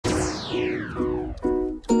എല്ലാവർക്കും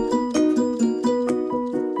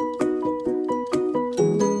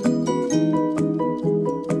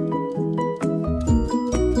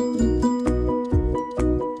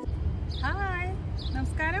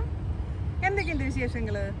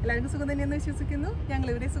സുഖം തന്നെയെന്ന് വിശ്വസിക്കുന്നു. ഞങ്ങൾ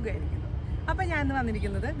ഇവിടെ സുഖമായിരിക്കുന്നു. അപ്പോൾ ഞാൻ ഇന്ന്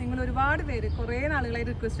വന്നിരിക്കുന്നത് നിങ്ങൾ ഒരുപാട് പേര് കുറേ നാളുകളായി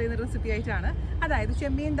റിക്വസ്റ്റ് ചെയ്യുന്ന റെസിപ്പി ആയിട്ടാണ്. അതായത്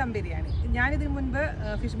ചെമ്മീൻ ദം ബിരിയാണി. ഞാനിതിന് മുൻപ്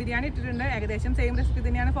ഫിഷ് ബിരിയാണി ഇട്ടിട്ടുണ്ട്. ഏകദേശം സെയിം റെസിപ്പി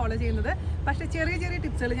തന്നെയാണ് ഫോളോ ചെയ്യുന്നത്. പക്ഷേ ചെറിയ ചെറിയ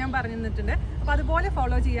ടിപ്സുകൾ ഞാൻ പറഞ്ഞു തന്നിട്ടുണ്ട്. അപ്പോൾ അതുപോലെ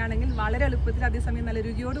ഫോളോ ചെയ്യുകയാണെങ്കിൽ വളരെ എളുപ്പത്തിൽ അതേസമയം നല്ല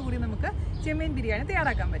രുചിയോടുകൂടി നമുക്ക് ചെമ്മീൻ ബിരിയാണി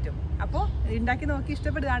തയ്യാറാക്കാൻ പറ്റും. അപ്പോൾ ഉണ്ടാക്കി നോക്കി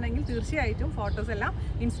ഇഷ്ടപ്പെടുകയാണെങ്കിൽ തീർച്ചയായിട്ടും ഫോട്ടോസ് എല്ലാം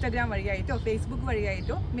ഇൻസ്റ്റാഗ്രാം വഴിയായിട്ടോ ഫേസ്ബുക്ക്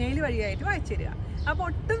വഴിയായിട്ടോ മെയിൽ വഴിയായിട്ടോ അയച്ചു തരിക. അപ്പോൾ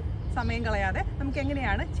ഒട്ടും സമയം കളയാതെ നമുക്ക്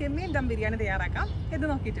എങ്ങനെയാണ് ചെമ്മീൻ ദം ബിരിയാണി തയ്യാറാക്കാം എന്ന്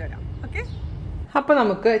നോക്കിയിട്ട് വരാം. ഓക്കെ, അപ്പോൾ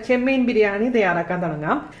നമുക്ക് ചെമ്മീൻ ബിരിയാണി തയ്യാറാക്കാൻ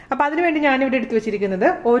തുടങ്ങാം. അപ്പോൾ അതിനുവേണ്ടി ഞാനിവിടെ എടുത്തു വെച്ചിരിക്കുന്നത്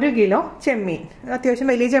 1 കിലോ ചെമ്മീൻ. അത്യാവശ്യം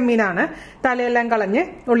വലിയ ചെമ്മീനാണ്. തലയെല്ലാം കളഞ്ഞ്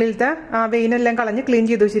ഉള്ളിലത്തെ വെയിനെല്ലാം കളഞ്ഞ് ക്ലീൻ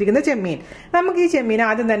ചെയ്ത് വെച്ചിരിക്കുന്ന ചെമ്മീൻ. നമുക്ക് ഈ ചെമ്മീൻ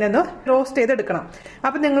ആദ്യം തന്നെ ഒന്ന് റോസ്റ്റ് ചെയ്തെടുക്കണം.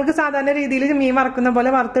 അപ്പം നിങ്ങൾക്ക് സാധാരണ രീതിയിൽ മീൻ വറക്കുന്ന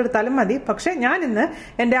പോലെ വറുത്തെടുത്താലും മതി. പക്ഷെ ഞാൻ ഇന്ന്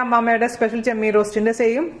എൻ്റെ അമ്മാമ്മയുടെ സ്പെഷ്യൽ ചെമ്മീൻ റോസ്റ്റിന്റെ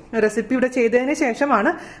സെയിം റെസിപ്പി ഇവിടെ ചെയ്തതിന്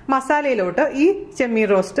ശേഷമാണ് മസാലയിലോട്ട് ഈ ചെമ്മീൻ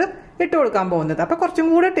റോസ്റ്റ് ഇട്ട് കൊടുക്കാൻ പോകുന്നത്. അപ്പൊ കുറച്ചും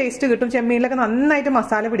കൂടെ ടേസ്റ്റ് കിട്ടും. ചെമ്മീനിലൊക്കെ നന്നായിട്ട്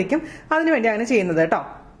മസാല പിടിക്കും. അതിനുവേണ്ടി അങ്ങനെ ചെയ്യുന്നത് കേട്ടോ.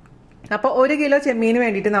 അപ്പൊ 1 കിലോ ചെമ്മീന്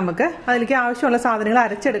വേണ്ടിയിട്ട് നമുക്ക് അതിലേക്ക് ആവശ്യമുള്ള സാധനങ്ങൾ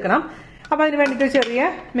അരച്ചെടുക്കണം. അപ്പൊ അതിന് വേണ്ടിയിട്ട് ചെറിയ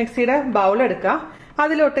മിക്സിയുടെ ബൗൾ എടുക്കുക.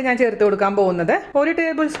 അതിലോട്ട് ഞാൻ ചേർത്ത് കൊടുക്കാൻ പോകുന്നത് 1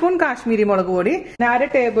 ടേബിൾ സ്പൂൺ കാശ്മീരി മുളക് പൊടി,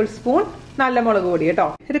 1/2 ടേബിൾ സ്പൂൺ നല്ല മുളക് പൊടി കേട്ടോ,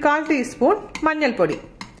 1/4 ടീസ്പൂൺ മഞ്ഞൾപ്പൊടി,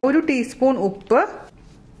 1 ടീസ്പൂൺ ഉപ്പ്,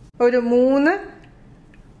 ഒരു 3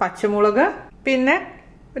 പച്ചമുളക്, പിന്നെ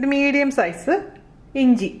ഒരു മീഡിയം സൈസ്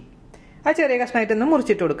ഇഞ്ചി. ആ ചെറിയ കഷ്ണമായിട്ടൊന്ന്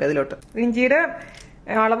മുറിച്ചിട്ട് കൊടുക്കുക ഇതിലോട്ട്. ഇഞ്ചിയുടെ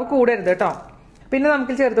അളവ് കൂടരുത് കേട്ടോ. പിന്നെ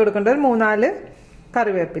നമുക്ക് ചേർത്ത് കൊടുക്കേണ്ടത് 3-4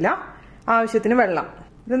 കറിവേപ്പില, ആവശ്യത്തിന് വെള്ളം.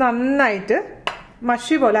 ഇത് നന്നായിട്ട്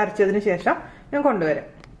മഷി പോലെ അരച്ചതിന് ശേഷം ഞാൻ കൊണ്ടുവരാം.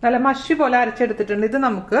 നല്ല മഷി പോലെ അരച്ചെടുത്തിട്ടുണ്ട്. ഇത്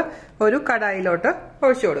നമുക്ക് ഒരു കടായിലോട്ട്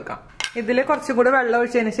ഒഴിച്ചു കൊടുക്കാം. ഇതിൽ കുറച്ചും കൂടെ വെള്ളം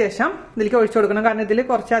ഒഴിച്ചതിന് ശേഷം ഇതിലേക്ക് ഒഴിച്ചു കൊടുക്കണം. കാരണം ഇതിൽ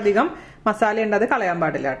കുറച്ചധികം മസാല ഉണ്ട്, അത് കളയാൻ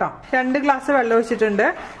പാടില്ല കേട്ടോ. 2 ഗ്ലാസ് വെള്ളം ഒഴിച്ചിട്ടുണ്ട്.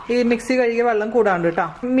 ഈ മിക്സി കഴുകിയ വെള്ളം കൂടാണ്ട് കേട്ടോ.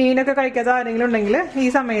 മീനൊക്കെ കഴിക്കാത്ത ആരെങ്കിലും ഉണ്ടെങ്കിൽ ഈ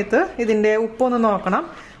സമയത്ത് ഇതിന്റെ ഉപ്പൊന്ന് നോക്കണം.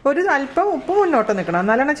 ഒരു അല്പം ഉപ്പ് മുന്നോട്ട് നിൽക്കണം,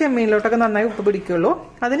 എന്നാലാണ് ചെമ്മീനിലോട്ടൊക്കെ നന്നായി ഉപ്പ് പിടിക്കുള്ളൂ.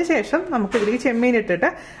 അതിനുശേഷം നമുക്ക് ഇതിലേക്ക് ചെമ്മീൻ ഇട്ടിട്ട്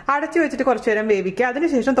അടച്ചു വെച്ചിട്ട് കുറച്ചു നേരം വേവിക്കുക.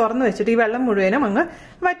 അതിനുശേഷം തുറന്നു വെച്ചിട്ട് ഈ വെള്ളം മുഴുവനും അങ്ങ്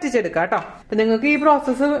വറ്റിച്ചെടുക്കുക കേട്ടോ. അപ്പൊ നിങ്ങൾക്ക് ഈ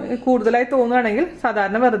പ്രോസസ്സ് കൂടുതലായി തോന്നുകയാണെങ്കിൽ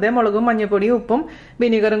സാധാരണ വെറുതെ മുളകും മഞ്ഞൾപ്പൊടിയും ഉപ്പും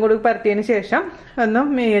വിനീഗറും കൂടി പരട്ടിയതിന് ശേഷം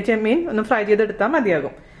ചെമ്മീൻ ഒന്ന് ഫ്രൈ ചെയ്തെടുത്താൽ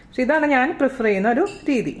മതിയാകും. പക്ഷെ ഇതാണ് ഞാൻ പ്രിഫർ ചെയ്യുന്ന ഒരു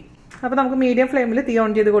രീതി. അപ്പൊ നമുക്ക് മീഡിയം ഫ്ലെയിമിൽ തീ ഓൺ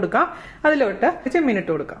ചെയ്ത് കൊടുക്കാം. അതിലോട്ട് ചെമ്മീൻ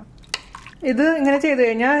ഇട്ട് കൊടുക്കാം. ഇത് ഇങ്ങനെ ചെയ്ത്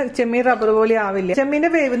കഴിഞ്ഞാൽ ചെമ്മീൻ റബ്ബർ പോലെ ആവില്ല. ചെമ്മീന്റെ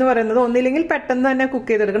വേവ് എന്ന് പറയുന്നത് ഒന്നില്ലെങ്കിൽ പെട്ടെന്ന് തന്നെ കുക്ക്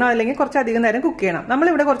ചെയ്തെടുക്കണം, അല്ലെങ്കിൽ കുറച്ചധികം നേരം കുക്ക് ചെയ്യണം.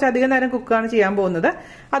 നമ്മളിവിടെ കുറച്ചധികം നേരം കുക്കാണ് ചെയ്യാൻ പോകുന്നത്.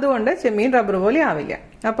 അതുകൊണ്ട് ചെമ്മീൻ റബ്ബർ പോലെ ആവില്ല.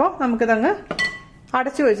 അപ്പോൾ നമുക്കിതങ്ങ്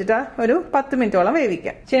അടച്ചു വെച്ചിട്ട് ഒരു 10 മിനിറ്റോളം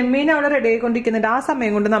വേവിക്കാം. ചെമ്മീൻ അവിടെ റെഡി ആയിക്കൊണ്ടിരിക്കുന്നുണ്ട്. ആ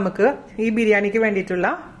സമയം കൊണ്ട് നമുക്ക് ഈ ബിരിയാണിക്ക് വേണ്ടിയിട്ടുള്ള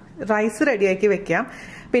റൈസ് റെഡിയാക്കി വെക്കാം.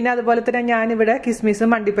 പിന്നെ അതുപോലെ തന്നെ ഞാനിവിടെ കിസ്മിസും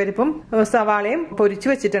മണ്ടിപ്പരിപ്പും സവാളയും പൊരിച്ചു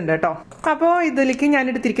വെച്ചിട്ടുണ്ട് കേട്ടോ. അപ്പോൾ ഇതിലേക്ക് ഞാൻ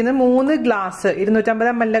എടുത്തിരിക്കുന്നത് 3 ഗ്ലാസ്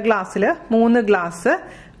 250 ml ഗ്ലാസ്സിൽ 3 ഗ്ലാസ്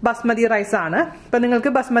ബസ്മതി റൈസ് ആണ്. ഇപ്പൊ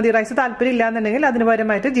നിങ്ങൾക്ക് ബസ്മതി റൈസ് താല്പര്യം ഇല്ലാന്നുണ്ടെങ്കിൽ അതിന്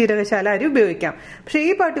പകരമായിട്ട് ജീരകശാല അരി ഉപയോഗിക്കാം. പക്ഷെ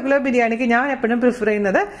ഈ പർട്ടിക്കുലർ ബിരിയാണിക്ക് ഞാൻ എപ്പോഴും പ്രിഫർ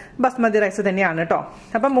ചെയ്യുന്നത് ബസ്മതി റൈസ് തന്നെയാണ് കേട്ടോ.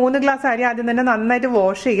 അപ്പൊ 3 ഗ്ലാസ് അരി ആദ്യം തന്നെ നന്നായിട്ട്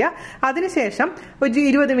വാഷ് ചെയ്യുക. അതിനുശേഷം ഒരു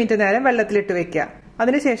 20 മിനിറ്റ് നേരം വെള്ളത്തിലിട്ട് വെക്കുക.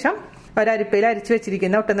 അതിനുശേഷം ഒരരിപ്പയിൽ അരിച്ചു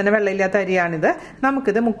വെച്ചിരിക്കുന്ന ഒട്ടും തന്നെ വെള്ളമില്ലാത്ത അരിയാണിത്.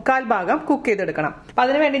 നമുക്കിത് 1/4 ഭാഗം കുക്ക് ചെയ്തെടുക്കണം. അപ്പൊ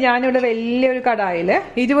അതിനുവേണ്ടി ഞാനിവിടെ വലിയൊരു കടായിൽ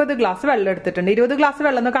 20 ഗ്ലാസ് വെള്ളം എടുത്തിട്ടുണ്ട്. 20 ഗ്ലാസ്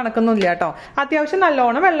വെള്ളം ഒന്നും കണക്കൊന്നുമില്ല കേട്ടോ. അത്യാവശ്യം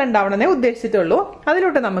നല്ലോണം വെള്ളം ഉണ്ടാവണമെന്നേ ഉദ്ദേശിച്ചിട്ടുള്ളൂ.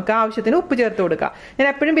 അതിലോട്ട് നമുക്ക് ആവശ്യത്തിന് ഉപ്പ് ചേർത്ത് കൊടുക്കാം. ഞാൻ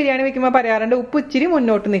എപ്പോഴും ബിരിയാണി വെക്കുമ്പോൾ പറയാറുണ്ട് ഉപ്പ് ഇച്ചിരി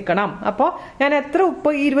മുന്നോട്ട് നിൽക്കണം. അപ്പോൾ ഞാൻ എത്ര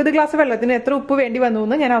ഉപ്പ് 20 ഗ്ലാസ് വെള്ളത്തിന് എത്ര ഉപ്പ് വേണ്ടി വന്നു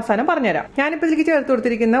എന്ന് ഞാൻ അവസാനം പറഞ്ഞുതരാം. ഞാനിപ്പോൾ ഇതിലേക്ക് ചേർത്ത്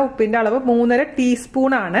കൊടുത്തിരിക്കുന്ന ഉപ്പിന്റെ അളവ് 3.5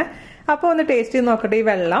 ടീസ്പൂൺ ആണ്. അപ്പോൾ ഒന്ന് ടേസ്റ്റ് ചെയ്ത് നോക്കട്ടെ ഈ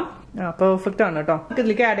വെള്ളം. പെർഫെക്റ്റ് ആണ് കേട്ടോ.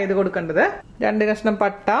 ഇതിലേക്ക് ആഡ് ചെയ്ത് കൊടുക്കേണ്ടത് 2 കഷ്ണം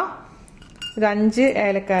പട്ട, ഒരു 5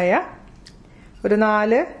 ഏലക്കായ, ഒരു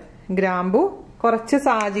 4 ഗ്രാമ്പു, കുറച്ച്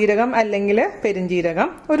സാജീരകം അല്ലെങ്കിൽ പെരുംജീരകം,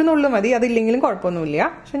 ഒരു നുള്ളു മതി. അതില്ലെങ്കിലും കുഴപ്പമൊന്നുമില്ല,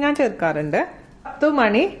 പക്ഷെ ഞാൻ ചേർക്കാറുണ്ട്. 10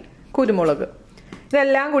 മണി കുരുമുളക്.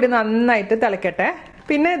 ഇതെല്ലാം കൂടി നന്നായിട്ട് തിളക്കട്ടെ.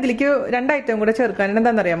 പിന്നെ ഇതിലേക്ക് 2 ഐറ്റം കൂടെ ചേർക്കാനുണ്ട്.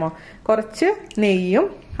 എന്താണെന്നറിയാമോ? കുറച്ച് നെയ്യും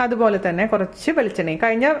അതുപോലെ തന്നെ കുറച്ച് വെളിച്ചെണ്ണയും.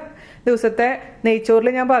 കഴിഞ്ഞ ദിവസത്തെ നെയ്ച്ചോറിൽ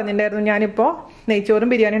ഞാൻ പറഞ്ഞിട്ടുണ്ടായിരുന്നു ഞാനിപ്പോൾ നെയ്ച്ചോറും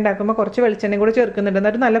ബിരിയാണി ഉണ്ടാക്കുമ്പോൾ കുറച്ച് വെളിച്ചെണ്ണയും കൂടെ ചേർക്കുന്നുണ്ട്.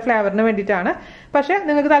 എന്നിട്ട് നല്ല ഫ്ലേവറിന് വേണ്ടിയിട്ടാണ്. പക്ഷെ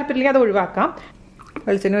നിങ്ങൾക്ക് താല്പര്യമില്ലെങ്കിൽ അത് ഒഴിവാക്കാം.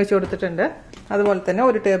 വെളിച്ചെണ്ണ ഒഴിച്ചു കൊടുത്തിട്ടുണ്ട്. അതുപോലെ തന്നെ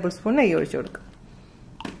 1 ടേബിൾ സ്പൂൺ നെയ്യ് ഒഴിച്ചു കൊടുക്കും.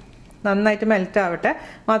 നന്നായിട്ട് മെൽറ്റ് ആവട്ടെ.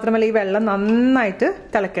 മാത്രമല്ല ഈ വെള്ളം നന്നായിട്ട്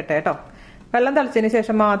തിളക്കട്ടെ കേട്ടോ. വെള്ളം തിളച്ചതിന്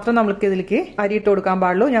ശേഷം മാത്രം നമ്മൾക്ക് ഇതിലേക്ക് അരി ഇട്ട് കൊടുക്കാൻ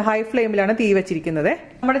പാടുള്ളൂ. ഞാൻ ഹൈ ഫ്ലെയിമിലാണ് തീ വെച്ചിരിക്കുന്നത്.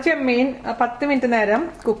 നമ്മുടെ ചെമ്മീൻ 10 മിനിറ്റ് നേരം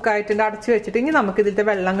കുക്കായിട്ടുണ്ട്. അടച്ചു വെച്ചിട്ട് ഇനി നമുക്ക് ഇതിലത്തെ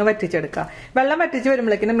വെള്ളം വറ്റിച്ചെടുക്കാം. വെള്ളം വറ്റിച്ച്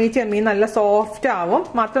വരുമ്പോഴേക്കും ഈ ചെമ്മീൻ നല്ല സോഫ്റ്റ് ആവും.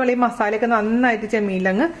 മാത്രമല്ല ഈ മസാലയൊക്കെ നന്നായിട്ട്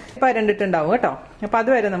ചെമ്മീനിലങ്ങ് പരണ്ടിട്ടുണ്ടാവും കേട്ടോ. അപ്പൊ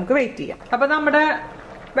അതുവരെ നമുക്ക് വെയിറ്റ് ചെയ്യാം. അപ്പൊ നമ്മുടെ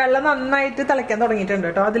വെള്ളം നന്നായിട്ട് തിളയ്ക്കാൻ തുടങ്ങിയിട്ടുണ്ട്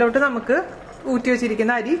കേട്ടോ. അതിലോട്ട് നമുക്ക് ഊറ്റി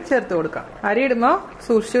വെച്ചിരിക്കുന്ന അരി ചേർത്ത് കൊടുക്കാം. അരി ഇടുമ്പോൾ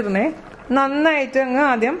സൂക്ഷിച്ചിടണേ. നന്നായിട്ട് അങ്ങ്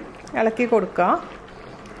ആദ്യം ഇളക്കി കൊടുക്കാം.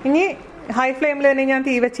 ഇനി ഹൈ ഫ്ലെയിമിൽ തന്നെ ഞാൻ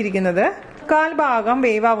തീ വെച്ചിരിക്കുന്നത് 1/4 ഭാഗം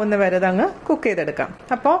വേവാവുന്ന വരെ അങ്ങ് കുക്ക് ചെയ്തെടുക്കാം.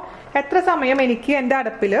 അപ്പോൾ എത്ര സമയം എനിക്ക് എൻ്റെ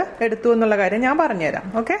അടുപ്പിൽ എടുത്തു എന്നുള്ള കാര്യം ഞാൻ പറഞ്ഞുതരാം.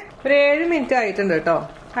 ഓക്കെ, ഒരു 7 മിനിറ്റ് ആയിട്ടുണ്ട് കേട്ടോ.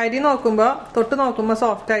 അരി തൊട്ട് നോക്കുമ്പോൾ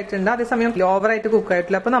സോഫ്റ്റ് ആയിട്ടുണ്ട്. അതേസമയം ഓവറായിട്ട് കുക്ക്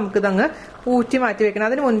ആയിട്ടില്ല. അപ്പൊ നമുക്കിതങ്ങ് ഊറ്റി മാറ്റി വെക്കണം.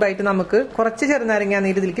 അതിന് മുൻപായിട്ട് നമുക്ക് കുറച്ച് ചെറുനാരങ്ങ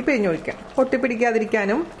നീര് ഇതിലേക്ക് പിഴിഞ്ഞൊഴിക്കാം.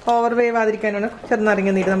 ഒട്ടിപ്പിടിക്കാതിരിക്കാനും ഓവർ വേവാതിരിക്കാനാണ്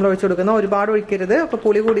ചെറുനാരങ്ങ നീര് നമ്മൾ ഒഴിച്ചു കൊടുക്കുന്നത്. ഒരുപാട് ഒഴിക്കരുത്. അപ്പൊ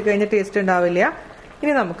പുളി കൂടി കഴിഞ്ഞാൽ ടേസ്റ്റ് ഉണ്ടാവില്ല.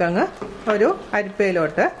 ഇനി നമുക്കങ്ങ് ഒരു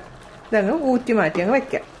അരിപ്പയിലോട്ട് ഇതങ്ങ് ഊറ്റി മാറ്റി അങ്ങ്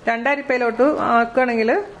വെക്കാം. 2 അരിപ്പയിലോട്ട് ആക്കുകയാണെങ്കിൽ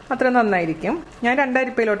അത്ര നന്നായിരിക്കും. ഞാൻ 2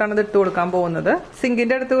 അരിപ്പയിലോട്ടാണ് ഇത് ഇട്ട് കൊടുക്കാൻ പോകുന്നത്.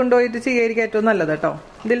 സിങ്കിന്റെ അടുത്ത് കൊണ്ടുപോയിട്ട് ചെയ്യായിരിക്കും ഏറ്റവും നല്ലത് കേട്ടോ.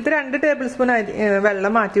 ഇതിലത്തെ 2 ടേബിൾ സ്പൂൺ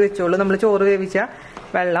വെള്ളം മാറ്റി വെച്ചോളൂ. നമ്മൾ ചോറ് വേവിച്ച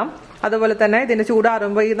വെള്ളം. അതുപോലെ തന്നെ ഇതിന്റെ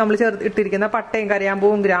ചൂടാറുമ്പോൾ ഈ നമ്മൾ ഇട്ടിരിക്കുന്ന പട്ടയും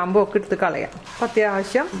കരയാമ്പൂവും ഗ്രാമ്പും ഒക്കെ എടുത്ത് കളയാം.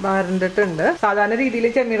 അത്യാവശ്യം വരണ്ടിട്ടുണ്ട്. സാധാരണ രീതിയിൽ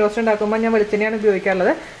ചെമ്മീൻ റോസ്റ്റ് ഉണ്ടാക്കുമ്പോൾ ഞാൻ വെളിച്ചെണ്ണയാണ്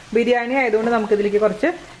ഉപയോഗിക്കാറുള്ളത്. ബിരിയാണി ആയതുകൊണ്ട് നമുക്ക് ഇതിലേക്ക് കുറച്ച്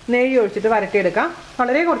നെയ്യ് ഒഴിച്ചിട്ട് വരട്ടിയെടുക്കാം.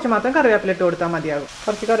 വളരെ കുറച്ച് മാത്രം കറിവേപ്പില ഇട്ട് കൊടുത്താൽ മതിയാകും.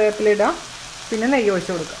 കുറച്ച് കറിവേപ്പില ഇടാം, പിന്നെ നെയ്യ്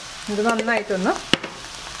ഒഴിച്ച് കൊടുക്കാം. ഇത് നന്നായിട്ടൊന്ന്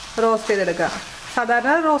റോസ്റ്റ് ചെയ്തെടുക്കാം.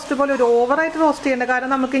 സാധാരണ റോസ്റ്റ് പോലെ ഒരു ഓവറായിട്ട് റോസ്റ്റ് ചെയ്യേണ്ട.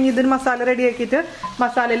 കാരണം നമുക്ക് ഇനി ഇതിന് മസാല റെഡിയാക്കിയിട്ട്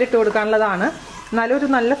മസാലയിൽ ഇട്ട് കൊടുക്കാനുള്ളതാണ്. എന്നാലും ഒരു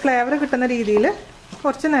നല്ല ഫ്ലേവർ കിട്ടുന്ന രീതിയിൽ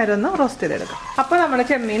കുറച്ച് നേരം ഒന്ന് റോസ്റ്റ് ചെയ്തെടുക്കാം. അപ്പോൾ നമ്മുടെ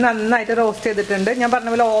ചെമ്മീൻ നന്നായിട്ട് റോസ്റ്റ് ചെയ്തിട്ടുണ്ട്. ഞാൻ പറഞ്ഞ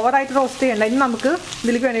പോലെ ഓവറായിട്ട് റോസ്റ്റ് ചെയ്യേണ്ട. ഇനി നമുക്ക്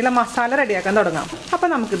ഇതിലേക്ക് വേണ്ടിയുള്ള മസാല റെഡിയാക്കാൻ തുടങ്ങാം. അപ്പോൾ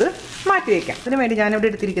നമുക്കിത് മാറ്റി വയ്ക്കാം. അതിന് വേണ്ടി ഞാനിവിടെ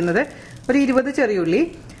എടുത്തിരിക്കുന്നത് ഒരു 20 ചെറിയുള്ളി.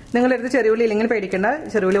 നിങ്ങളെടുത്ത് ചെറിയുള്ളി ഇല്ലെങ്കിൽ പേടിക്കേണ്ട,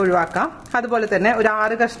 ചെറിയുള്ളി ഒഴിവാക്കാം. അതുപോലെ തന്നെ ഒരു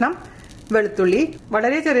 6 കഷ്ണം വെളുത്തുള്ളി,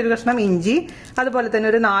 വളരെ ചെറിയൊരു കഷ്ണം ഇഞ്ചി, അതുപോലെ തന്നെ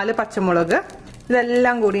ഒരു 4 പച്ചമുളക്.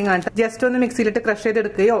 ഇതെല്ലാം കൂടി ജസ്റ്റ് ഒന്ന് മിക്സിയിലിട്ട് ക്രഷ്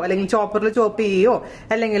ചെയ്തെടുക്കുകയോ അല്ലെങ്കിൽ ചോപ്പറിൽ ചോപ്പ് ചെയ്യുകയോ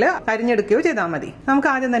അല്ലെങ്കിൽ അരിഞ്ഞെടുക്കുകയോ ചെയ്താൽ മതി. നമുക്ക്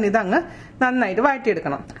ആദ്യം തന്നെ ഇതങ്ങ് നന്നായിട്ട്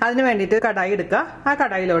വഴറ്റിയെടുക്കണം. അതിന് വേണ്ടിയിട്ട് കടായി എടുക്കുക. ആ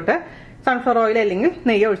കടായിലോട്ട് സൺഫ്ലവർ ഓയിൽ അല്ലെങ്കിൽ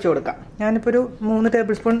നെയ്യ് ഒഴിച്ചു കൊടുക്കാം. ഞാനിപ്പോൾ ഒരു 3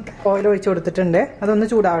 ടേബിൾ സ്പൂൺ ഓയിൽ ഒഴിച്ചു കൊടുത്തിട്ടുണ്ട്. അതൊന്ന്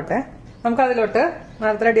ചൂടാവട്ടെ. നമുക്ക് അതിലോട്ട്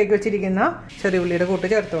നേരത്തെ റെഡിയാക്കി വെച്ചിരിക്കുന്ന ചെറിയുള്ളിയുടെ കൂട്ട്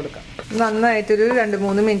ചേർത്ത് കൊടുക്കാം. നന്നായിട്ടൊരു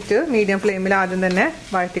 2-3 മിനിറ്റ് മീഡിയം ഫ്ലെയിമിൽ ആദ്യം തന്നെ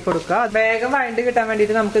വഴറ്റി കൊടുക്കുക. വേഗം വഴണ്ടി കിട്ടാൻ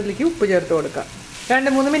വേണ്ടിയിട്ട് നമുക്ക് ഇതിലേക്ക് ഉപ്പ് ചേർത്ത് കൊടുക്കാം.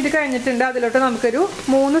 2-3 മിനിറ്റ് കഴിഞ്ഞിട്ടുണ്ട്. അതിലോട്ട് നമുക്കൊരു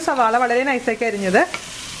 3 സവാള വളരെ നൈസാക്കി അരിഞ്ഞത്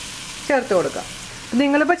ചേർത്ത് കൊടുക്കാം.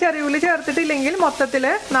 നിങ്ങളിപ്പോൾ ചെറിയുള്ളി ചേർത്തിട്ടില്ലെങ്കിൽ മൊത്തത്തിൽ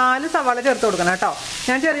 4 സവാള ചേർത്ത് കൊടുക്കണം കേട്ടോ.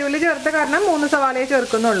 ഞാൻ ചെറിയുള്ളി ചേർത്ത കാരണം 3 സവാളയെ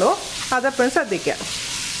ചേർക്കുന്നുള്ളൂ. അതെപ്പോഴും ശ്രദ്ധിക്കുക.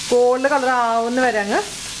 ഗോൾഡ് കളർ ആവുന്ന വരെ അങ്ങ്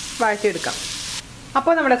വഴറ്റിയെടുക്കാം.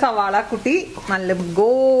 അപ്പോൾ നമ്മുടെ സവാള കുട്ടി നല്ല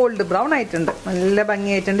ഗോൾഡ് ബ്രൗൺ ആയിട്ടുണ്ട്. നല്ല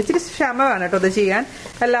ഭംഗിയായിട്ടുണ്ട്. ഇച്ചിരി ക്ഷമ വേണം കേട്ടോ ഇത് ചെയ്യാൻ.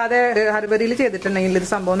 അല്ലാതെ ഹർബറിയിൽ ചെയ്തിട്ടുണ്ടെങ്കിൽ ഇത്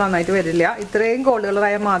സംഭവം നന്നായിട്ട് വരില്ല. ഇത്രയും ഗോൾഡ്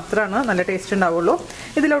കളറായാൽ മാത്രമാണ് നല്ല ടേസ്റ്റ് ഉണ്ടാവുള്ളൂ.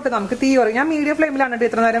 ഇതിലോട്ട് നമുക്ക് തീ ഞാൻ മീഡിയം ഫ്ലെയിമിലാണ്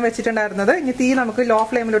ഇത്ര നേരം വെച്ചിട്ടുണ്ടായിരുന്നത്. ഇനി തീ നമുക്ക് ലോ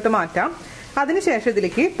ഫ്ലെയിമിലോട്ട് മാറ്റാം. അതിനുശേഷം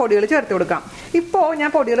ഇതിലേക്ക് പൊടികൾ ചേർത്ത് കൊടുക്കാം. ഇപ്പോൾ ഞാൻ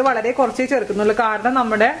പൊടികൾ വളരെ കുറച്ചേ ചേർക്കുന്നുള്ളൂ. കാരണം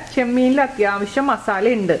നമ്മുടെ ചെമ്മീനിൽ അത്യാവശ്യം മസാല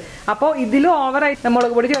ഉണ്ട്. അപ്പോൾ ഇതിൽ ഓവറായിട്ട്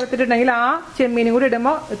മുളക് പൊടി ചേർത്തിട്ടുണ്ടെങ്കിൽ ആ ചെമ്മീനും കൂടി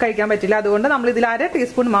ഇടുമ്പോൾ കഴിക്കാൻ പറ്റില്ല. അതുകൊണ്ട് നമ്മൾ ഇതിൽ 1/2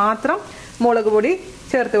 ടീസ്പൂൺ മാത്രം മുളക് പൊടി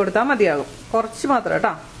ചേർത്ത് കൊടുത്താൽ മതിയാകും. കുറച്ച് മാത്രം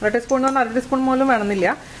കേട്ടോ. 1 ടീസ്പൂൺ എന്ന് പറഞ്ഞാൽ 1 ടീസ്പൂൺ പോലും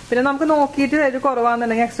വേണമെന്നില്ല. പിന്നെ നമുക്ക് നോക്കിയിട്ട് എരിവ്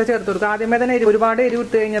കുറവാണെന്നുണ്ടെങ്കിൽ എക്സ്ട്രാ ചേർത്ത് കൊടുക്കാം. ആദ്യമേ തന്നെ ഒരുപാട് എരിവ്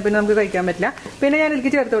ഇട്ട് കഴിഞ്ഞാൽ പിന്നെ നമുക്ക് കഴിക്കാൻ പറ്റില്ല. പിന്നെ ഞാൻ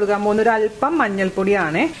ഇതിലേക്ക് ചേർത്ത് കൊടുക്കാൻ പോകുന്ന ഒരു അല്പം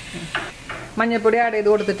മഞ്ഞൾപ്പൊടിയാണ്. മഞ്ഞൾപ്പൊടി ആഡ് ചെയ്ത്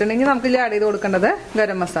കൊടുത്തിട്ടുണ്ടെങ്കിൽ നമുക്ക് ഇതിൽ ആഡ് ചെയ്ത് കൊടുക്കേണ്ടത്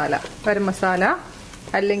ഗരം മസാല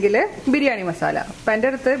അല്ലെങ്കിൽ ബിരിയാണി മസാല. അപ്പം എൻ്റെ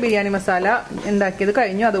അടുത്ത് ബിരിയാണി മസാല ഉണ്ടാക്കിയത്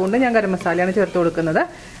കഴിഞ്ഞു. അതുകൊണ്ട് ഞാൻ ഗരം മസാലയാണ് ചേർത്ത് കൊടുക്കുന്നത്.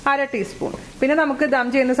 1/2 ടീസ്പൂൺ. പിന്നെ നമുക്ക് ദം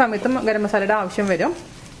ചെയ്യുന്ന സമയത്തും ഗരം മസാലയുടെ ആവശ്യം വരും.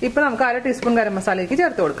 ഇപ്പം നമുക്ക് 1/2 ടീസ്പൂൺ ഗരം മസാലയ്ക്ക്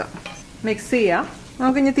ചേർത്ത് കൊടുക്കാം. മിക്സ് ചെയ്യാം.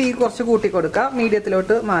 നമുക്ക് ഇനി തീ കുറച്ച് കൂട്ടി കൊടുക്കാം.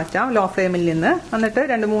 മീഡിയത്തിലോട്ട് മാറ്റാം ലോ ഫ്ലെയിമിൽ നിന്ന്. എന്നിട്ട്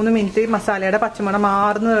 2-3 മിനിറ്റ് മസാലയുടെ പച്ചമണം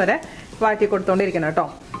മാറുന്നത് വരെ വാറ്റി കൊടുത്തോണ്ടിരിക്കണം കേട്ടോ.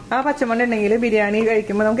 ആ പച്ചമണം ഉണ്ടെങ്കിൽ ബിരിയാണി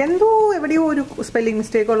കഴിക്കുമ്പോൾ നമുക്ക് എവിടെയോ ഒരു സ്പെല്ലിംഗ്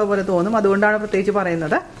മിസ്റ്റേക്ക് ഉള്ള പോലെ തോന്നും. അതുകൊണ്ടാണ് പ്രത്യേകിച്ച്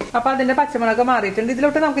പറയുന്നത്. അപ്പൊ അതിന്റെ പച്ചമണമൊക്കെ മാറിയിട്ടുണ്ട്.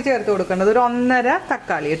 ഇതിലോട്ട് നമുക്ക് ചേർത്ത് കൊടുക്കേണ്ടത് ഒരു 1.5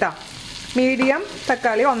 തക്കാളി കേട്ടോ. മീഡിയം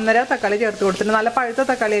തക്കാളി 1.5 തക്കാളി ചേർത്ത് കൊടുത്തിട്ട് നല്ല പഴുത്ത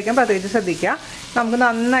തക്കാളി ആയിരിക്കും. പ്രത്യേകിച്ച് ശ്രദ്ധിക്കുക. നമുക്ക്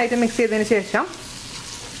നന്നായിട്ട് മിക്സ് ചെയ്തതിന് ശേഷം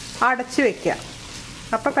അടച്ചു വെക്കുക.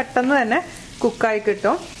 അപ്പൊ പെട്ടെന്ന് തന്നെ കുക്കായി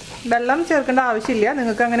കിട്ടും. വെള്ളം ചേർക്കേണ്ട ആവശ്യമില്ല.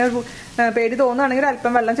 നിങ്ങൾക്ക് അങ്ങനെ പേടി തോന്നുകയാണെങ്കിൽ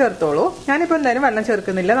അല്പം വെള്ളം ചേർത്തോളൂ. ഞാനിപ്പോൾ എന്തായാലും വെള്ളം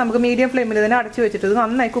ചേർക്കുന്നില്ല. നമുക്ക് മീഡിയം ഫ്ലെയിമിൽ തന്നെ അടച്ചു വെച്ചിട്ട് ഇത്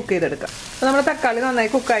നന്നായി കുക്ക് ചെയ്തെടുക്കാം. അപ്പോൾ നമ്മുടെ തക്കാളി നന്നായി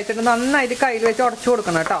കുക്കായിട്ടുണ്ട്. നന്നായിട്ട് കയ്യിൽ വെച്ച് ഉടച്ചു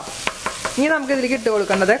കൊടുക്കണം കേട്ടോ. ഇനി നമുക്ക് ഇതിലേക്ക് ഇട്ട്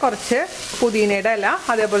കൊടുക്കേണ്ടത് കുറച്ച് പുതിനയുടെ ഇല,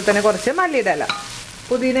 അതേപോലെ തന്നെ കുറച്ച് മല്ലിയുടെ ഇല.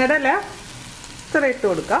 പുതിനയുടെ ഇല ഇത്ര ഇട്ട്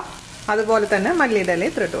കൊടുക്കുക. അതുപോലെ തന്നെ മല്ലിയുടെ ഇല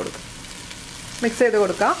ഇത്ര ഇട്ട് കൊടുക്കുക. മിക്സ് ചെയ്ത്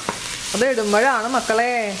കൊടുക്കുക. അത് ഇടുമ്പോഴാണ്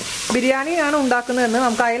മക്കളെ ബിരിയാണിയാണ് ഉണ്ടാക്കുന്നതെന്ന്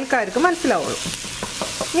നമുക്ക് അയൽക്കാർക്ക് മനസ്സിലാവുള്ളൂ.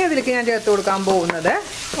 ഇനി അതിലേക്ക് ഞാൻ ചേർത്ത് കൊടുക്കാൻ പോകുന്നത്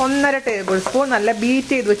 1.5 ടേബിൾ സ്പൂൺ നല്ല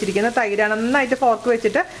ബീറ്റ് ചെയ്ത് വെച്ചിരിക്കുന്ന തൈരാണ്. നന്നായിട്ട് ഫോർക്ക്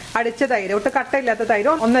വെച്ചിട്ട് അടിച്ച തൈര്, ഒട്ട് കട്ടയില്ലാത്ത തൈര്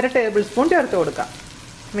 1.5 ടേബിൾ സ്പൂൺ ചേർത്ത് കൊടുക്കാം.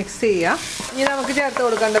 മിക്സ് ചെയ്യുക. ഇനി നമുക്ക് ചേർത്ത്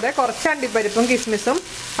കൊടുക്കേണ്ടത് കുറച്ച് അണ്ടിപ്പരിപ്പും കിസ്മിസും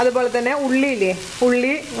അതുപോലെ തന്നെ ഉള്ളിയില്ലേ,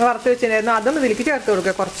 ഉള്ളി വറുത്ത് വെച്ചിട്ടുണ്ടായിരുന്നു, അതും ഇതിലേക്ക് ചേർത്ത്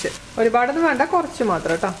കൊടുക്കുക. കുറച്ച്, ഒരുപാടൊന്നും വേണ്ട, കുറച്ച്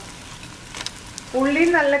മാത്രം കേട്ടോ. ഉള്ളി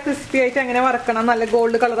നല്ല ക്രിസ്പി ആയിട്ട് എങ്ങനെ വറക്കണം, നല്ല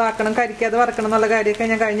ഗോൾഡ് കളർ ആക്കണം, കരിക്കാതെ വറക്കണം എന്നുള്ള കാര്യമൊക്കെ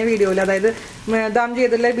ഞാൻ കഴിഞ്ഞ വീഡിയോയിൽ, അതായത് ദം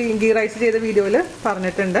ചെയ്തുള്ള ഗീ റൈസ് ചെയ്ത വീഡിയോയിൽ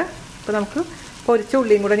പറഞ്ഞിട്ടുണ്ട്. അപ്പോൾ നമുക്ക് പൊരിച്ച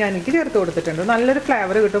ഉള്ളിയും കൂടെ ഞാൻ എനിക്ക് ചേർത്ത് കൊടുത്തിട്ടുണ്ട്. നല്ലൊരു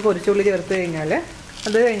ഫ്ലേവർ കിട്ടും പൊരിച്ച ഉള്ളി ചേർത്ത് കഴിഞ്ഞാൽ.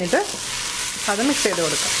 അത് കഴിഞ്ഞിട്ട് അത് മിക്സ് ചെയ്ത്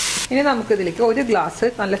കൊടുക്കാം. ഇനി നമുക്ക് ഇതിലേക്ക് 1 ഗ്ലാസ്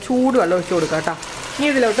നല്ല ചൂടുവെള്ളം ഒഴിച്ച് കൊടുക്കാം കേട്ടോ. ഇനി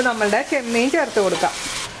ഇതിലോട്ട് നമ്മളുടെ ചെമ്മീൻ ചേർത്ത് കൊടുക്കാം.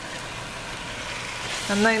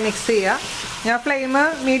 നന്നായി മിക്സ് ചെയ്യുക. ഞാൻ ഫ്ലെയിം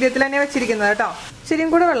മീഡിയത്തിൽ തന്നെ വെച്ചിരിക്കുന്നത് കേട്ടോ. ശരിയും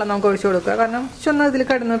കൂടെ വെള്ളം നമുക്ക് ഒഴിച്ചു കൊടുക്കുക, കാരണം ചൊന്ന് ഇതിൽ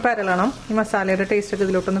കിടന്ന് പരളണം, ഈ മസാലയുടെ ടേസ്റ്റ് ഒക്കെ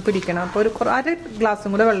ഇതിലോട്ടൊന്ന് പിടിക്കണം. അപ്പോൾ ഒരു 1/2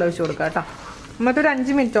 ഗ്ലാസും കൂടെ വെള്ളം ഒഴിച്ചു കൊടുക്കുക കേട്ടോ. എന്നിട്ടൊരു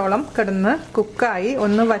 5 മിനിറ്റോളം കിടന്ന് കുക്കായി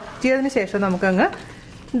ഒന്ന് വറ്റിയതിന് ശേഷം നമുക്കങ്ങ്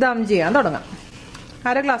ദം ചെയ്യാൻ തുടങ്ങാം.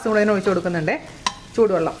 1/2 ഗ്ലാസ് കൂടെ അതിന് ഒഴിച്ചു കൊടുക്കുന്നുണ്ട്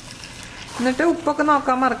ചൂടുവെള്ളം. എന്നിട്ട് ഉപ്പൊക്കെ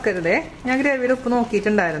നോക്കാൻ മറക്കരുതേ. ഞാൻ ഗ്രേവിയുടെ ഉപ്പ്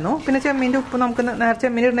നോക്കിയിട്ടുണ്ടായിരുന്നു. പിന്നെ ചെമ്മീൻ്റെ ഉപ്പ് നമുക്ക്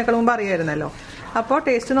ചെമ്മീൻ ഇടുന്നേക്കാൾ മുമ്പ് അറിയായിരുന്നല്ലോ. അപ്പോൾ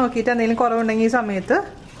ടേസ്റ്റ് നോക്കിയിട്ട് എന്തെങ്കിലും കുറവുണ്ടെങ്കിൽ ഈ സമയത്ത്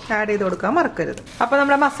ആഡ് ചെയ്ത് കൊടുക്കാൻ മറക്കരുത്. അപ്പോൾ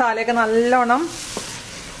നമ്മുടെ മസാലയൊക്കെ നല്ലോണം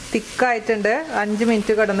തിക്കായിട്ടുണ്ട്. 5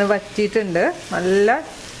 മിനിറ്റ് കിടന്ന് വറ്റിയിട്ടുണ്ട്. നല്ല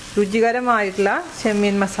രുചികരമായിട്ടുള്ള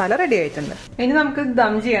ചെമ്മീൻ മസാല റെഡി ആയിട്ടുണ്ട്. ഇനി നമുക്ക്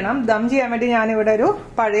ദം ചെയ്യണം. ദം ചെയ്യാൻ വേണ്ടി ഞാനിവിടെ ഒരു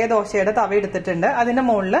പഴയ ദോശയുടെ തവ എടുത്തിട്ടുണ്ട്. അതിന്റെ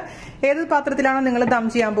മുകളിൽ ഏത് പാത്രത്തിലാണോ നിങ്ങൾ ദം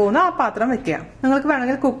ചെയ്യാൻ പോകുന്നത് ആ പാത്രം വെക്കുക. നിങ്ങൾക്ക്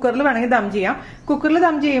വേണമെങ്കിൽ കുക്കറിൽ വേണമെങ്കിൽ ദം ചെയ്യാം. കുക്കറിൽ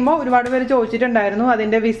ദം ചെയ്യുമ്പോൾ ഒരുപാട് പേര് ചോദിച്ചിട്ടുണ്ടായിരുന്നു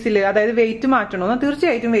അതിന്റെ വിസില്, അതായത് വെയിറ്റ് മാറ്റണമെന്ന്.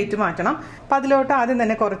 തീർച്ചയായിട്ടും വെയിറ്റ് മാറ്റണം. അപ്പൊ അതിലോട്ട് ആദ്യം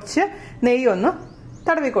തന്നെ കുറച്ച് നെയ്യ് ഒന്ന്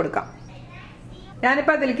തടവി കൊടുക്കാം.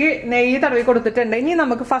 ഞാനിപ്പോൾ അതിലേക്ക് നെയ്യ് തടവി കൊടുത്തിട്ടുണ്ട്. ഇനി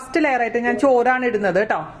നമുക്ക് ഫസ്റ്റ് ലെയർ ആയിട്ട് ഞാൻ ചോറാണ് ഇടുന്നത്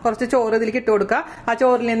കേട്ടോ. കുറച്ച് ചോറ് ഇതിലേക്ക് ഇട്ട് കൊടുക്കുക. ആ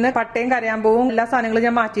ചോറിൽ നിന്ന് പട്ടയും കരയാമ്പൂവും എല്ലാ സാധനങ്ങളും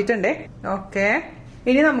ഞാൻ മാറ്റിയിട്ടുണ്ട്. ഓക്കെ,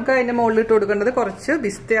 ഇനി നമുക്ക് അതിന്റെ മുകളിൽ ഇട്ട് കൊടുക്കേണ്ടത് കുറച്ച്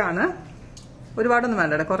പിസ്തയാണ്. ഒരുപാടൊന്നും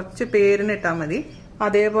വേണ്ട, കുറച്ച് പേരിന് ഇട്ടാൽ മതി.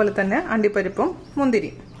 അതേപോലെ തന്നെ അണ്ടിപ്പരിപ്പും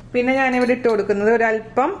മുന്തിരി. പിന്നെ ഞാനിവിടെ ഇട്ട് കൊടുക്കുന്നത്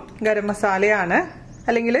ഒരല്പം ഗരം മസാലയാണ്,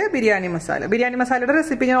 അല്ലെങ്കിൽ ബിരിയാണി മസാല. ബിരിയാണി മസാലയുടെ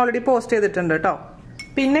റെസിപ്പി ഞാൻ ഓൾറെഡി പോസ്റ്റ് ചെയ്തിട്ടുണ്ട് കേട്ടോ.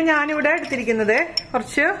 പിന്നെ ഞാനിവിടെ എടുത്തിരിക്കുന്നത്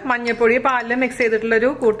കുറച്ച് മഞ്ഞപ്പൊടി പാലിൽ മിക്സ് ചെയ്തിട്ടുള്ളൊരു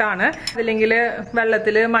കൂട്ടാണ്. അതല്ലെങ്കിൽ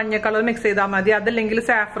വെള്ളത്തിൽ മഞ്ഞ കളർ മിക്സ് ചെയ്താൽ മതി. അതല്ലെങ്കിൽ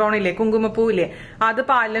സാഫ്രോൺ ഇല്ലേ, കുങ്കുമപ്പൂ ഇല്ലേ, അത്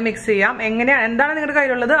പാലിൽ മിക്സ് ചെയ്യാം. എന്താണ് നിങ്ങളുടെ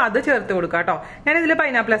കയ്യിലുള്ളത് അത് ചേർത്ത് കൊടുക്കുക കേട്ടോ. ഞാനിതിൽ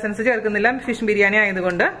പൈനാപ്പിൾ എസൻസ് ചേർക്കുന്നില്ല, ഫിഷ് ബിരിയാണി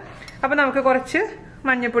ആയതുകൊണ്ട്. അപ്പൊ നമുക്ക് കുറച്ച്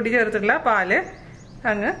മഞ്ഞപ്പൊടി ചേർത്തിട്ടുള്ള പാല്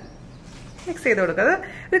അങ്ങ് മിക്സ് ചെയ്ത് കൊടുക്കുക. അത്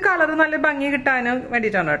ഒരു കളർ നല്ല ഭംഗി കിട്ടാനും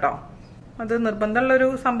വേണ്ടിയിട്ടാണ് കേട്ടോ. അത് നിർബന്ധമുള്ളൊരു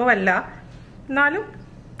സംഭവമല്ല, എന്നാലും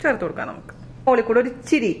ചേർത്ത് കൊടുക്കാം നമുക്ക്. മുകളിൽ കൂടെ ഒരു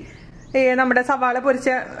ഇച്ചിരി നമ്മുടെ സവാള പൊരിച്ച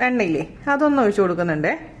എണ്ണയില്ലേ അതൊന്ന് ഒഴിച്ചു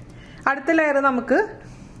കൊടുക്കുന്നുണ്ട്. അടുത്ത ലെയർ നമുക്ക്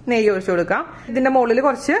നെയ്യ് ഒഴിച്ചു കൊടുക്കാം. ഇതിന്റെ മുകളിൽ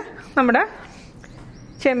കുറച്ച് നമ്മുടെ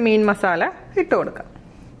ചെമ്മീൻ മസാല ഇട്ട് കൊടുക്കാം.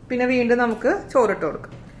 പിന്നെ വീണ്ടും നമുക്ക് ചോറിട്ട്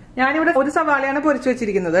കൊടുക്കാം. ഞാനിവിടെ ഒരു സവാളയാണ് പൊരിച്ചു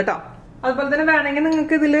വെച്ചിരിക്കുന്നത് കേട്ടോ. അതുപോലെ തന്നെ വേണമെങ്കിൽ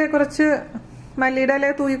നിങ്ങൾക്ക് ഇതിൽ കുറച്ച് മല്ലിയുടെ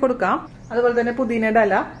ഇല തൂക്കി കൊടുക്കാം, അതുപോലെ തന്നെ പുതിനയുടെ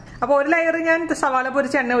ഇല. അപ്പൊ ഒരു ലെയർ ഞാൻ സവാള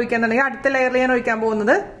പൊരിച്ച് എണ്ണ ഒഴിക്കാന്നുണ്ടെങ്കിൽ അടുത്ത ലെയറിൽ ഞാൻ ഒഴിക്കാൻ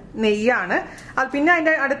പോകുന്നത് നെയ്യാണ്. അത് പിന്നെ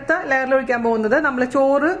അതിന്റെ അടുത്ത ലെയറിൽ ഒഴിക്കാൻ പോകുന്നത് നമ്മൾ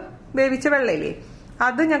ചോറ് വേവിച്ച വെള്ളയില്ലേ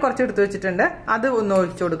അത് ഞാൻ കുറച്ച് എടുത്തു വെച്ചിട്ടുണ്ട്, അത് ഒന്ന്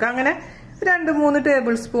ഒഴിച്ചു കൊടുക്കുക. അങ്ങനെ 2-3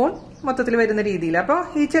 ടേബിൾ സ്പൂൺ മൊത്തത്തിൽ വരുന്ന രീതിയിൽ. അപ്പോൾ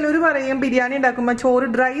ഈ ചിലർ പറയും ബിരിയാണി ഉണ്ടാക്കുമ്പോൾ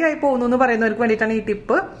ചോറ് ഡ്രൈ ആയി പോകുന്നു എന്ന് പറയുന്നവർക്ക് വേണ്ടിയിട്ടാണ് ഈ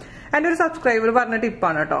ടിപ്പ്. എൻ്റെ ഒരു സബ്സ്ക്രൈബർ പറഞ്ഞ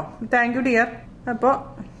ടിപ്പാണ് കേട്ടോ. Thank you dear. അപ്പോൾ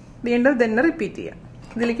വീണ്ടും തന്നെ റിപ്പീറ്റ് ചെയ്യാം.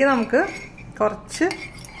 ഇതിലേക്ക് നമുക്ക് കുറച്ച്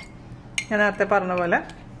ഞാൻ നേരത്തെ പറഞ്ഞ പോലെ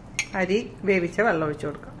അരി വേവിച്ച വെള്ളം ഒഴിച്ചു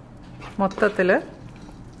കൊടുക്കാം. മൊത്തത്തിൽ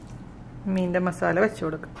മീൻ്റെ മസാല വെച്ച്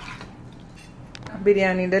കൊടുക്കാം.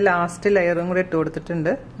 ബിരിയാണിയുടെ ലാസ്റ്റ് ലെയറും കൂടി ഇട്ട്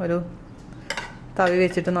കൊടുത്തിട്ടുണ്ട്. ഒരു തവി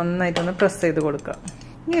വെച്ചിട്ട് നന്നായിട്ടൊന്ന് പ്രസ് ചെയ്ത് കൊടുക്കുക.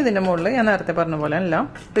 ഇനി ഇതിൻ്റെ മുകളിൽ ഞാൻ നേരത്തെ പറഞ്ഞ പോലെ എല്ലാം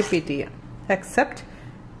റിപ്പീറ്റ് ചെയ്യാം, എക്സെപ്റ്റ്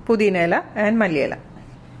പുതിനയില ആൻഡ് മല്ലിയില.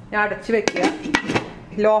 ഞാൻ അടച്ച് വെക്കുക.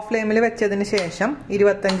 ലോ ഫ്ലെയിമിൽ വെച്ചതിന് ശേഷം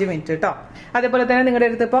 25 മിനിറ്റ് കേട്ടോ. അതേപോലെ തന്നെ നിങ്ങളുടെ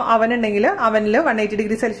അടുത്ത് ഇപ്പോൾ അവൻ ഉണ്ടെങ്കിൽ അവനിൽ 180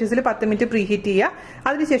 ഡിഗ്രി സെൽഷ്യസിൽ 10 മിനിറ്റ് പ്രീ ഹീറ്റ് ചെയ്യുക.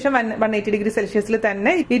 അതിനുശേഷം 180 ഡിഗ്രി സെൽഷ്യസിൽ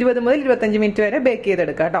തന്നെ 20 മുതൽ 25 മിനിറ്റ് വരെ ബേക്ക്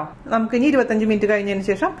ചെയ്തെടുക്കുക കേട്ടോ. നമുക്ക് ഇനി 25 മിനിറ്റ് കഴിഞ്ഞതിന്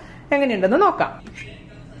ശേഷം എങ്ങനെയുണ്ടെന്ന് നോക്കാം.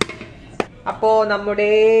 അപ്പോ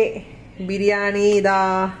നമ്മുടെ ബിരിയാണി ഇതാ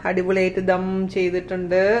അടിപൊളിയായിട്ട് ദം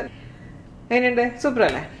ചെയ്തിട്ടുണ്ട്. എങ്ങനെയുണ്ട്? സൂപ്പർ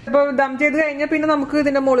അല്ലേ? അപ്പോൾ ദം ചെയ്ത് കഴിഞ്ഞാൽ പിന്നെ നമുക്ക്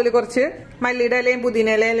ഇതിന്റെ മുകളിൽ കുറച്ച് മല്ലിയുടെ ഇലയും പുതിന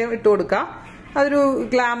ഇലയും ഇട്ട് കൊടുക്കാം. അതൊരു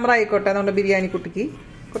ഗ്ലാമർ ആയിക്കോട്ടെ നമ്മുടെ ബിരിയാണി കുട്ടിക്ക്.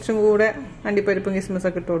 കുറച്ചും കൂടെ അണ്ടിപ്പരിപ്പും കിസ്മിസ്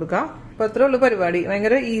ഒക്കെ ഇട്ട് കൊടുക്കാം. അപ്പോൾ അത്രേ ഉള്ളൂ പരിപാടി.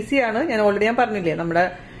 ഭയങ്കര ഈസിയാണ്. ഞാൻ ഓൾറെഡി പറഞ്ഞില്ലേ നമ്മുടെ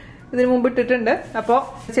ഇതിന് മുമ്പ് ഇട്ടിട്ടുണ്ട്. അപ്പോൾ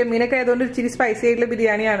ചെമ്മീനൊക്കെ ആയതുകൊണ്ട് ഇച്ചിരി സ്പൈസി ആയിട്ടുള്ള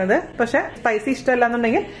ബിരിയാണിയാണിത്. പക്ഷെ സ്പൈസി ഇഷ്ടമല്ല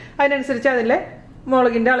എന്നുണ്ടെങ്കിൽ അതിനനുസരിച്ച് അതിലെ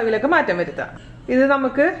മുളകിന്റെ അളവിലൊക്കെ മാറ്റം വരുത്താം. ഇത്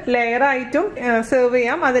നമുക്ക് ലെയർ ആയിട്ടും സെർവ്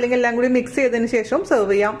ചെയ്യാം, അതല്ലെങ്കിൽ എല്ലാം കൂടി മിക്സ് ചെയ്തതിന് ശേഷം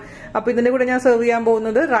സെർവ് ചെയ്യാം. അപ്പൊ ഇതിന്റെ കൂടെ ഞാൻ സെർവ് ചെയ്യാൻ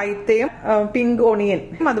പോകുന്നത് റൈത്തയും പിങ്ക് ഓണിയൻ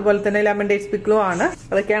അതുപോലെ തന്നെ ലെമൺ ഡേറ്റ്സ് പിക്കിളും ആണ്.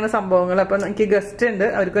 അതൊക്കെയാണ് സംഭവങ്ങൾ. അപ്പൊ എനിക്ക് ഗസ്റ്റ് ഉണ്ട്,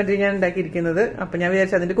 അവർക്ക് വേണ്ടി ഞാൻ ഉണ്ടാക്കിയിരിക്കുന്നത്. അപ്പൊ ഞാൻ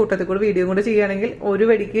വിചാരിച്ചു അതിന്റെ കൂട്ടത്തിൽ കൂടെ വീഡിയോ കൂടെ ചെയ്യുകയാണെങ്കിൽ ഒരു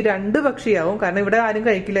വെടിക്ക് 2 പക്ഷിയാവും. കാരണം ഇവിടെ ആരും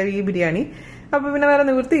കഴിക്കില്ല ഈ ബിരിയാണി. അപ്പൊ പിന്നെ വേറെ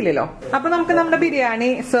നിവൃത്തിയില്ലല്ലോ. അപ്പൊ നമുക്ക് നമ്മുടെ ബിരിയാണി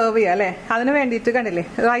സെർവ് ചെയ്യാം അല്ലെ. അതിന് വേണ്ടിയിട്ട് കണ്ടില്ലേ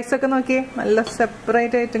റൈസ് ഒക്കെ നോക്കിയേ, നല്ല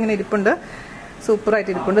സെപ്പറേറ്റ് ആയിട്ട് ഇങ്ങനെ ഇരിപ്പുണ്ട്, സൂപ്പർ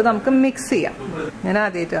ആയിട്ട് ഇരിപ്പുണ്ട്. നമുക്ക് മിക്സ് ചെയ്യാം. ഞാൻ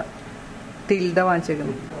ആദ്യമായിട്ടാ ടിൽഡ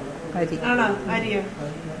വാങ്ങിച്ചേക്കുന്നു അരി,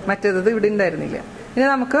 മറ്റേത് ഇവിടെ ഉണ്ടായിരുന്നില്ല. ഇനി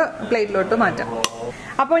നമുക്ക് പ്ലേറ്റിലോട്ട് മാറ്റാം.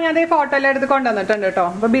 അപ്പോൾ ഞാൻ ഈ ഫോട്ടോ എല്ലാം എടുത്ത് കൊണ്ടുവന്നിട്ടുണ്ട് കേട്ടോ.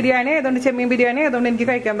 അപ്പൊ ബിരിയാണി ആയതുകൊണ്ട്, ചെമ്മീൻ ബിരിയാണി ആയതുകൊണ്ട് എനിക്ക്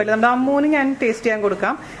കഴിക്കാൻ പറ്റില്ല. നമ്മുടെ അമ്മൂന് ഞാൻ ടേസ്റ്റ് ചെയ്യാൻ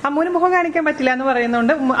കൊടുക്കാം. അമ്മൂന് മുഖം കാണിക്കാൻ പറ്റില്ല എന്ന്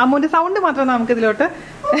പറയുന്നതുകൊണ്ട് അമ്മൂന്റെ സൗണ്ട് മാത്രം നമുക്ക് ഇതിലോട്ട്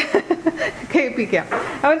കേൾപ്പിക്കാം.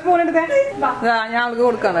 അവർ സ്പൂൺ എടുത്തേ, ഞാൻ ആൾക്ക്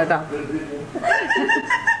കൊടുക്കാണ് കേട്ടോ.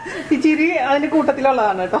 ഇച്ചിരി അതിന്റെ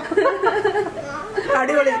കൂട്ടത്തിലുള്ളതാണ് കേട്ടോ.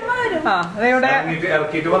 അടിപൊളി. ആ ഇവിടെ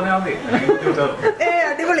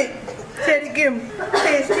അടിപൊളി, ശരിക്കും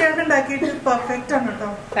ടേസ്റ്റി ആയിട്ട് ഉണ്ടാക്കിയിട്ട് പെർഫെക്റ്റ് ആണ് കേട്ടോ.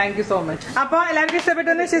 Thank you so much. അപ്പൊ എല്ലാവർക്കും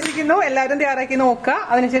ഇഷ്ടപ്പെട്ടെന്ന് വിശ്വസിക്കുന്നു. എല്ലാവരും തയ്യാറാക്കി നോക്കുക,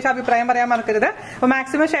 അതിനുശേഷം അഭിപ്രായം പറയാൻ മറക്കരുത്. അപ്പൊ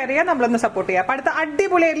മാക്സിമം ഷെയർ ചെയ്യാൻ നമ്മളൊന്ന് സപ്പോർട്ട് ചെയ്യാം. അപ്പൊ അടുത്ത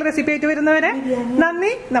അടിപൊളിയായിട്ടുള്ള റെസിപ്പി ആയിട്ട് വരുന്നവരെ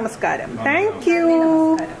നന്ദി, നമസ്കാരം. Thank you.